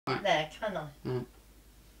Right. There, can I?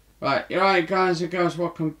 Right, alright guys and girls,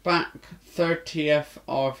 welcome back. 30th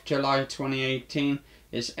of July 2018.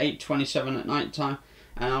 It's 8:27 at night time,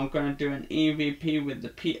 and I'm going to do an EVP with the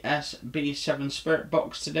P-sb7 Spirit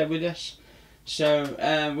box today with this.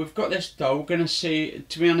 So we've got this doll. We're going to see,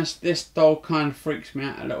 to be honest, this doll kind of freaks me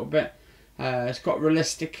out a little bit. It's got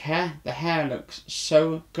realistic hair. The hair looks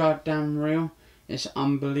so goddamn real. It's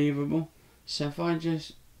unbelievable. So if I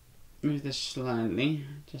just move this slightly,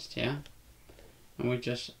 just here, and we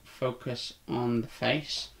just focus on the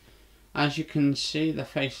face. As you can see, the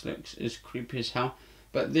face looks as creepy as hell,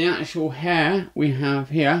 but the actual hair we have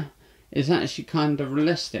here is actually kind of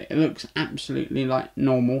realistic. It looks absolutely like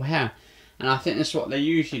normal hair, and I think that's what they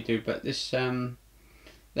usually do, but this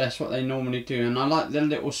that's what they normally do. And I like the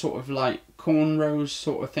little sort of like cornrows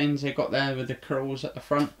sort of things they got there with the curls at the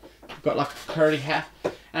front. You've got like a curly hair.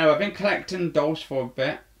 Anyway, I've been collecting dolls for a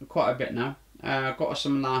bit, quite a bit now. I got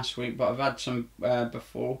some last week, but I've had some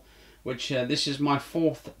before, which this is my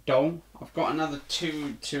 4th doll. I've got another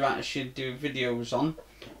 2 to actually do videos on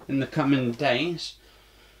in the coming days.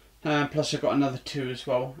 Plus I've got another 2 as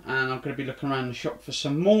well, and I'm going to be looking around the shop for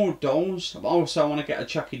some more dolls. Also I want to get a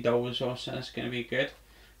Chucky doll as well, so that's going to be good.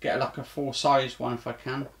 Get like a full size one if I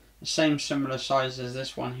can. The same similar size as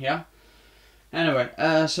this one here. Anyway,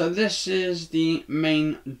 so this is the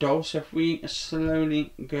main doll. So if we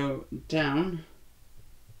slowly go down,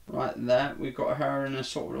 right there, we've got her in a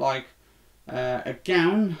sort of like a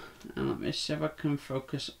gown. And let me see if I can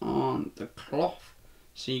focus on the cloth,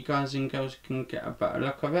 so you guys and girls can get a better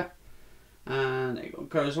look of it. And it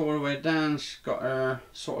goes all the way down. She's got her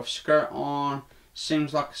sort of skirt on.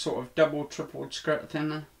 Seems like a sort of double, triple skirt thing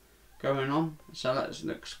there going on. So that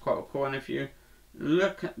looks quite cool. And if you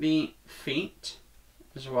look at the feet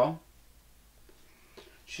as well,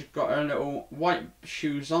 she's got her little white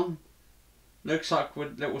shoes on. Looks like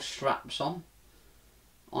with little straps on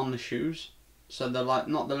the shoes. So they're like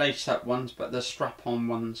not the lace up ones, but the strap on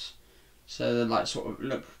ones. So they're like sort of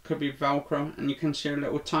look, could be Velcro, and you can see her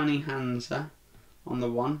little tiny hands there on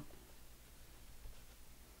the one.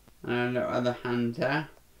 And a little other hand there.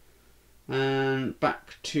 And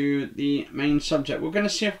back to the main subject. We're going to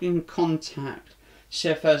see if we can see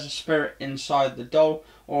if there's a spirit inside the doll,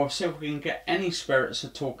 or see if we can get any spirits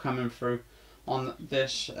at all coming through on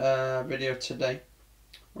this video today.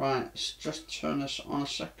 Right, let's just turn this on a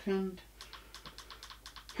second.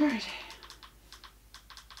 Right.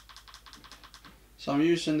 So I'm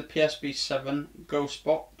using the P-sb7 Ghost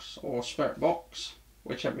Box or Spirit Box,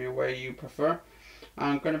 whichever way you prefer.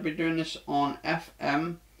 I'm going to be doing this on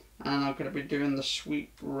FM, and I'm going to be doing the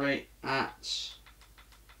sweep rate at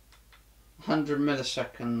 100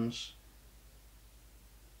 milliseconds.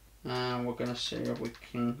 And we're going to see if we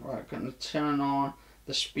can. Right, going to turn on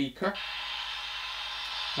the speaker.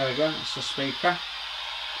 There we go, it's the speaker.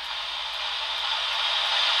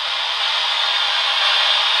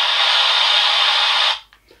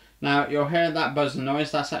 Now you'll hear that buzzing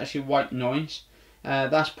noise. That's actually white noise.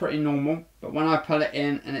 That's pretty normal, but when I pull it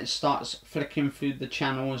in and it starts flicking through the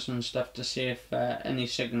channels and stuff to see if any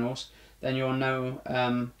signals, then you'll know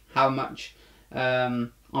how much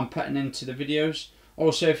I'm putting into the videos.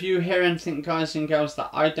 Also, if you hear anything, guys and girls,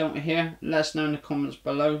 that I don't hear, let us know in the comments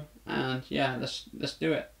below. And yeah, let's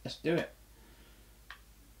do it. Let's do it.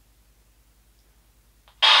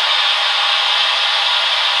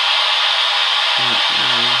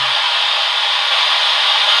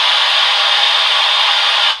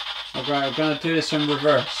 Okay, I'm going to do this in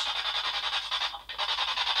reverse.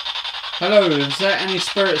 Hello, is there any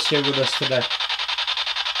spirits here with us today?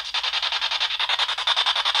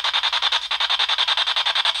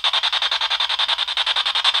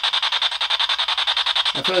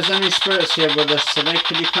 If there's any spirits here with us today,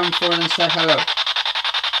 could you come forward and say hello?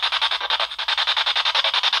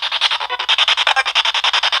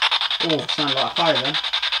 Oh, sounds like hi then.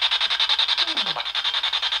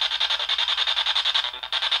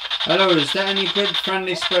 Hello, is there any good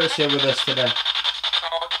friendly spirits here with us today?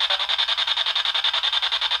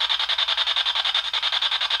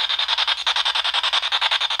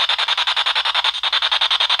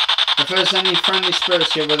 If there's any friendly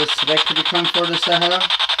spirits here with us today, could you come forward and say hello?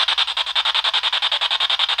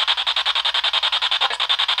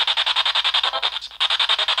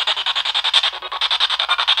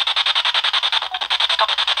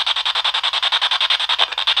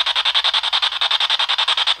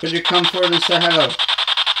 Could you come forward and say hello?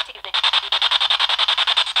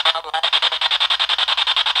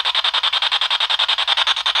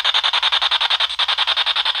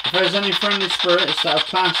 If there's any friendly spirits that have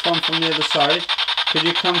passed on from the other side, could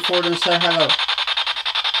you come forward and say hello?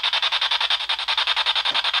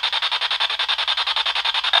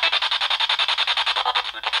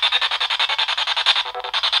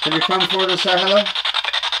 Can you come forward and say hello?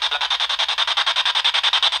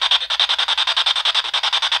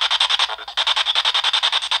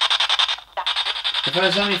 If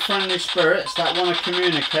there's any friendly spirits that want to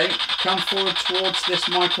communicate, come forward towards this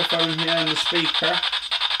microphone here and the speaker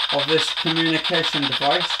of this communication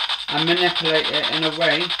device and manipulate it in a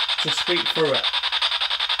way to speak through it.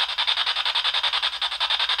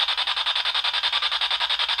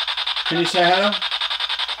 Can you say hello?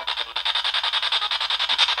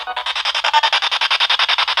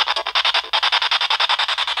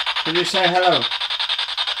 Can you say hello?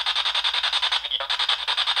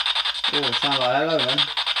 Oh, sounds like hello then.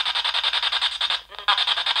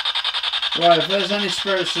 Right, if there's any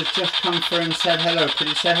spirits that just come through and said hello, could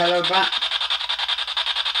you say hello back?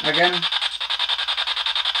 Again?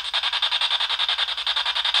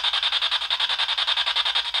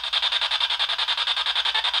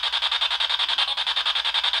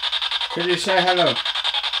 Could you say hello?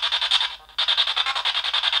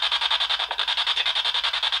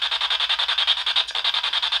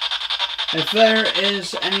 If there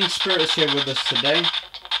is any spirits here with us today,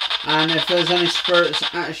 and if there's any spirits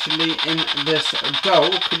actually in this doll,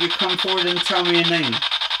 could you come forward and tell me your name?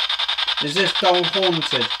 Is this doll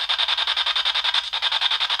haunted?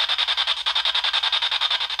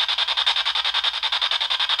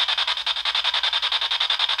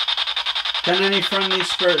 Can any friendly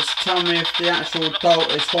spirits tell me if the actual doll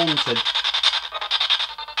is haunted?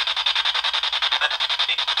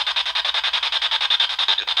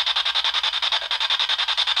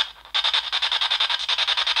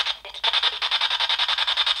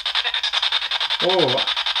 Oh,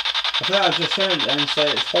 I think I just heard it and say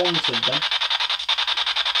it's haunted then.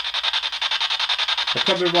 I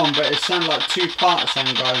could be wrong, but it sounded like two parts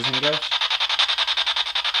then, guys and girls.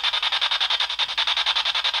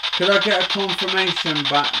 Could I get a confirmation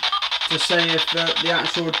back to say if the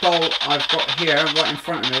actual doll I've got here, right in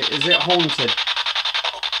front of me, is it haunted?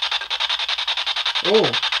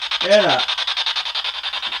 Oh, hear that?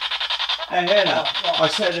 I hear that. I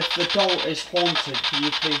said if the doll is haunted, can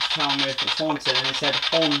you please tell me if it's haunted? And it said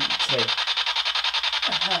haunted.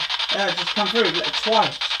 Yeah, it just come through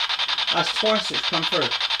twice. That's twice it's come through.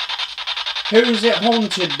 Who is it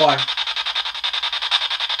haunted by?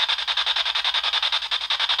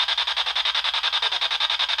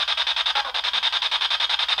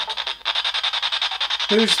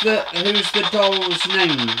 Who's the doll's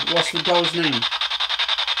name? What's the doll's name?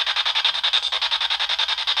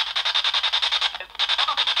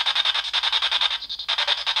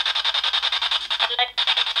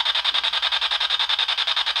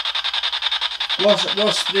 What's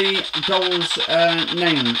the doll's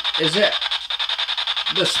name? Is it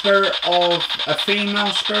the spirit of a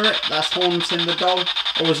female spirit that's haunting the doll,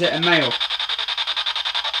 or is it a male?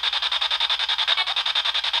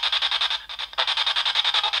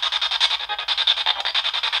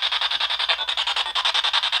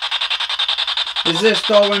 Is this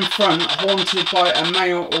doll in front haunted by a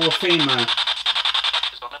male or a female?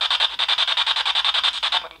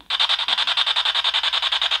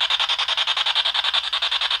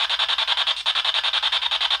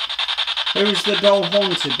 Who's the doll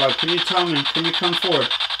haunted by? Can you tell me? Can you come forward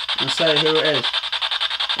and say who it is?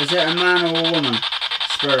 Is it a man or a woman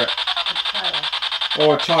spirit? A child.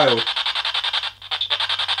 Or a child?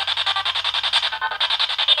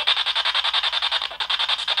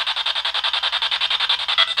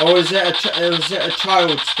 Or is it a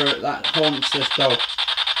child spirit that haunts this doll?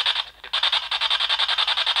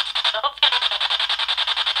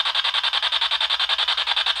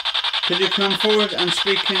 Could you come forward and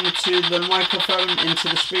speak into the microphone, into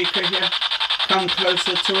the speaker here? Come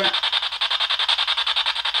closer to it.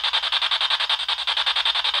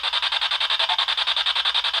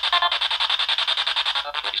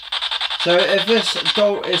 So if this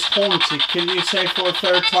doll is haunted, can you say for a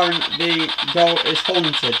third time the doll is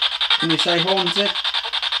haunted? Can you say haunted?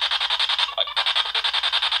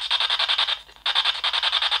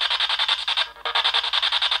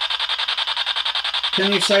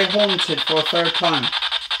 Can you say haunted for a third time?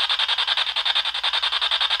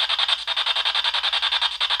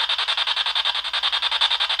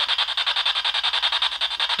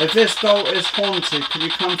 If this doll is haunted, can you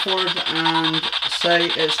come forward and say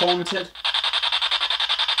it's haunted?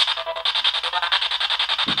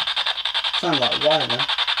 Sounds like why then.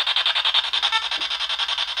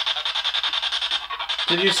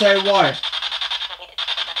 Did you say why?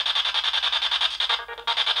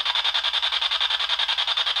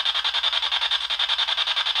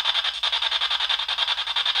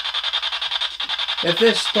 If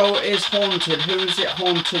this doll is haunted, who is it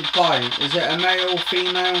haunted by? Is it a male,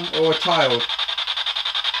 female, or a child?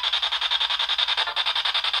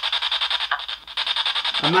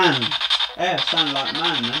 A man. Yeah, sound like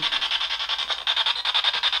man then.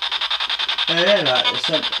 Yeah, like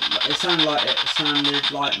it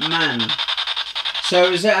sounded like man.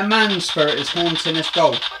 So is it a man spirit is haunting this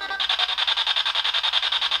doll?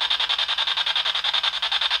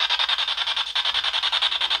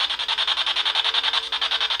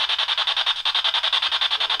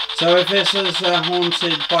 So if this is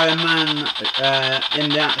haunted by a man in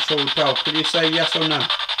the actual doll, could you say yes or no?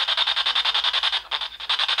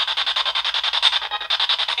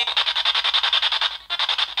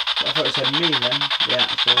 I thought you said me then. The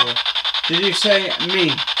actual. Did you say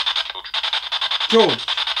me? George.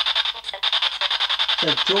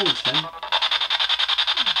 Said George then.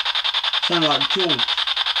 Sound like George.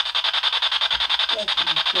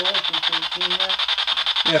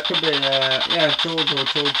 Yeah, could be yeah, George or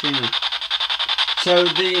Georgina. So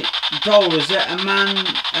the doll, is it a man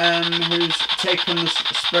who's taken the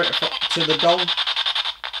spirit to the doll?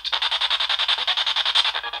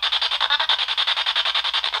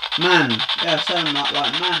 Man, yeah, sound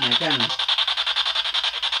like man again.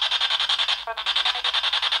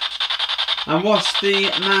 And what's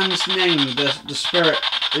the man's name, the spirit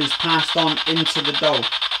who's passed on into the doll?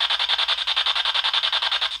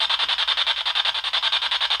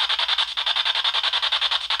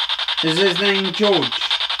 Is his name George?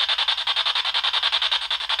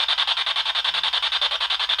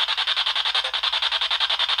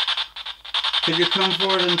 Could you come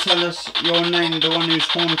forward and tell us your name, the one who's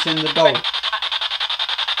haunting the doll?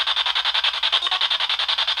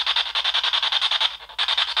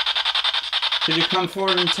 Could you come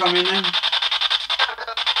forward and tell me your name?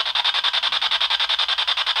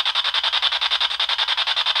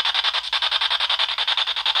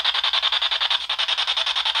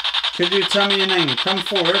 Could you tell me your name? Come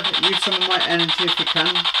forward, use some of my energy if you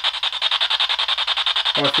can.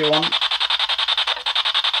 Or if you want.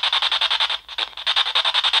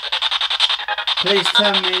 Please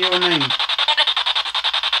tell me your name.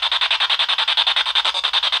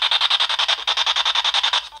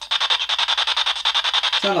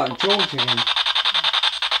 Sound like George again.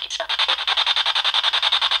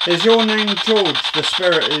 Is your name George, the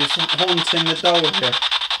spirit who's haunting the doll here?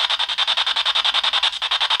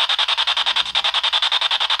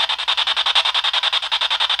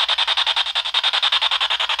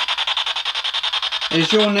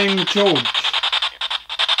 Is your name George?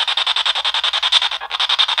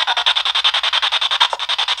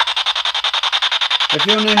 If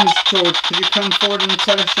your name is George, could you come forward and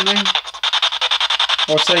tell us your name?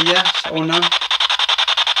 Or say yes or no?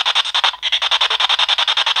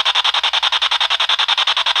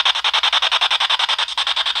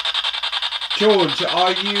 George,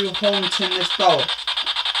 are you haunting this doll?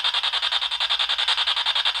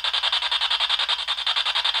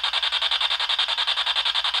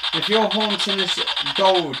 If you're haunting this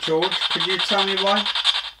doll, George, could you tell me why?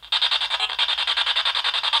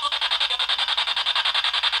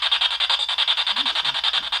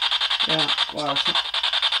 Yeah, well,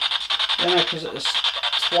 yeah, no, because it's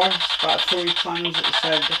twice, about 3 times it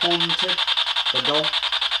said haunted, the doll.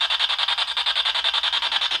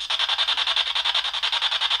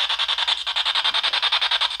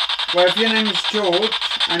 Well, if your name is George,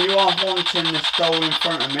 and you are haunting this doll in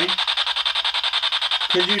front of me,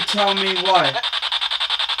 could you tell me why?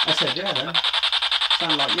 I said yeah then.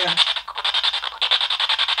 Sound like yeah.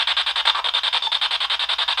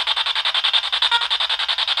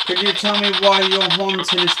 Could you tell me why you're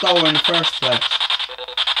haunting this doll in the first place?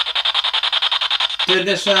 Did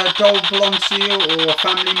this doll belong to you or a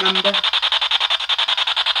family member?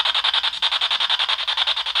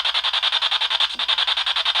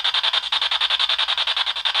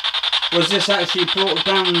 Was this actually brought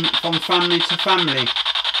down from family to family?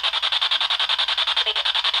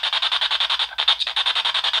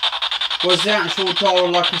 Was the actual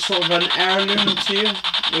doll like a sort of an heirloom to you?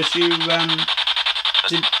 Was you,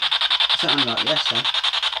 did, something like yes, then.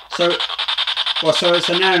 So, well, so it's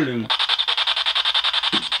an heirloom.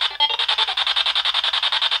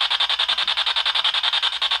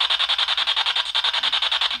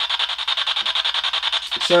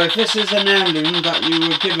 So if this is an heirloom that you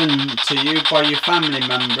were given to you by your family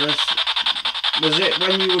members, was it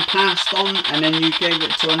when you were passed on and then you gave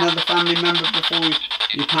it to another family member before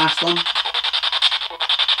you passed on?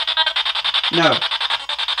 No.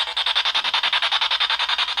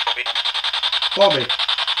 Bobby.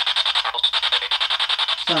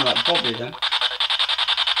 Sound like Bobby then.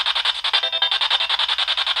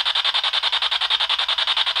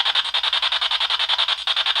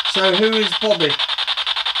 So who is Bobby?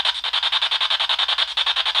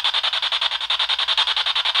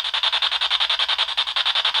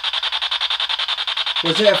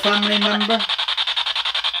 Was it a family member?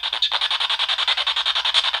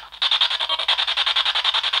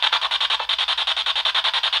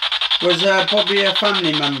 Was Bobby a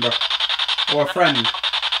family member or a friend?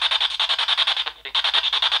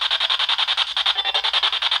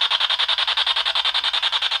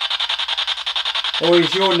 Or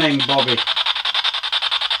is your name Bobby?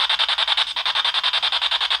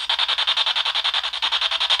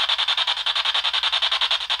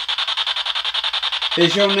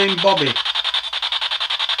 Is your name Bobby?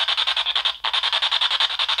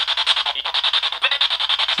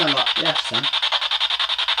 Sound like yes then.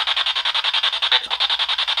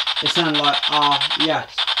 It sounds like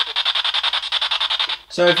yes.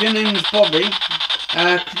 So if your name's Bobby,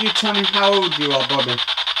 could you tell me how old you are, Bobby?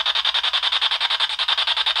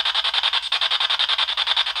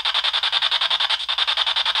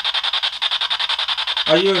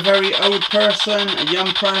 Are you a very old person, a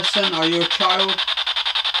young person, are you a child?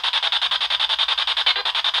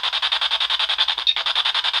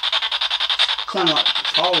 Sound like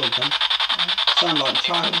child then. Sound like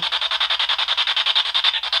child.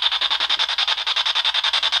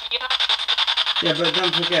 Yeah, but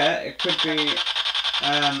don't forget, it could be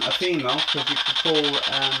a female, because you could call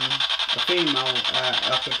a female,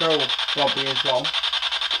 like a girl, Bobby as well.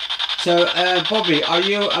 So, Bobby, are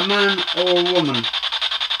you a man or a woman?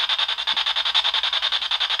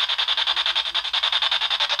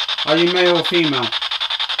 Are you male or female?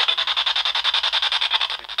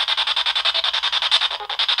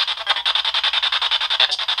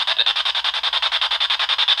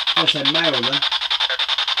 I said male then.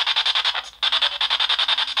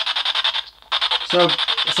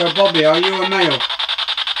 So Bobby, are you a male?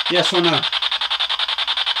 Yes or no?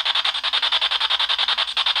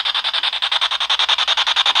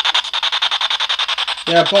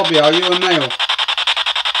 Yeah, Bobby, are you a male?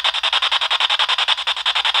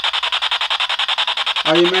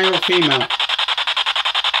 Are you male or female?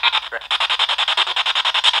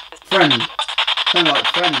 Friend. Sound like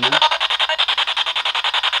friend, man.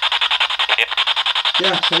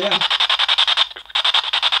 Yeah, so yeah.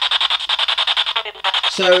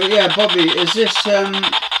 So yeah, Bobby, is this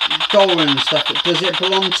doll and stuff, does it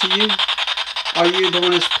belong to you? Are you the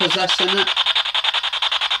one who's possessing it?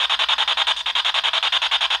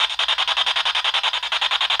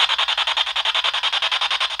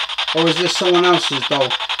 Or is this someone else's doll?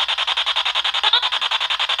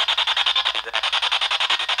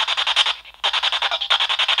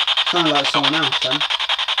 Sound like someone else then.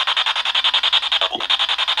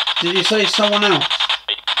 Did you say someone else?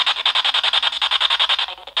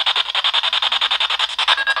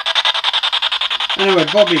 Anyway,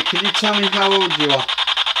 Bobby, could you tell me how old you are?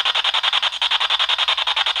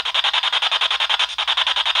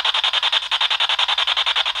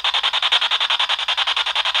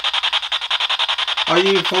 Are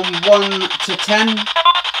you from 1 to 10?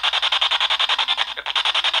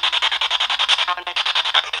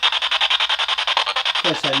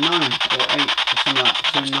 I said 9 or 8, or something like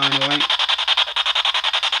between 9 or 8.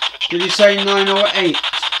 Did you say 9 or 8?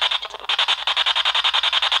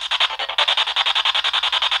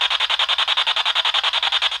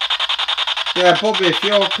 Yeah, Bobby, if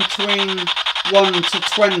you're between 1 to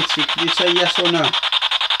 20, could you say yes or no?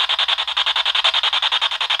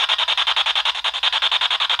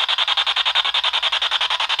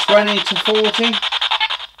 $20 to $40?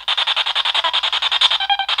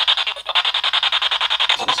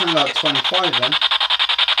 It sounds like 25 then.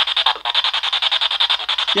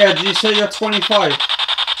 Yeah, did you say you're 25?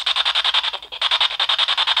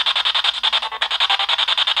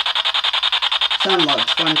 Sound like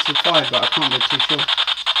 25, but I can't be too sure.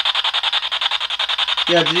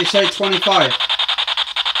 Yeah, did you say 25?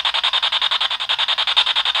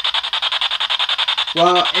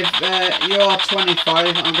 Well, if you are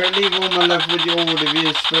 25, I'm going to leave all my love with you, all of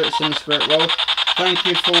you spirits in the spirit world. Thank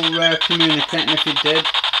you for communicating if you did,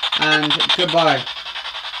 and goodbye.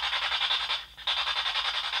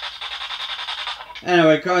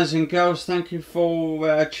 Anyway, guys and girls, thank you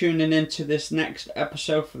for tuning into this next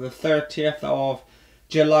episode for the 30th of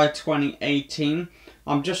July 2018.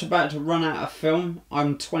 I'm just about to run out of film.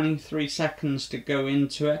 I'm 23 seconds to go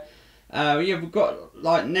into it. Yeah, we've got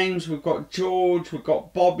like names. We've got George, we've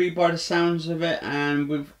got Bobby by the sounds of it, and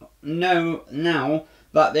we know now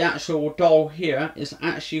that the actual doll here is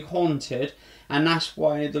actually haunted, and that's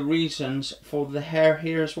why the reasons for the hair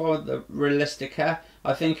here as well, the realistic hair.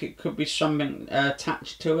 I think it could be something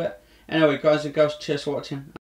attached to it. Anyway, guys and girls, cheers for watching.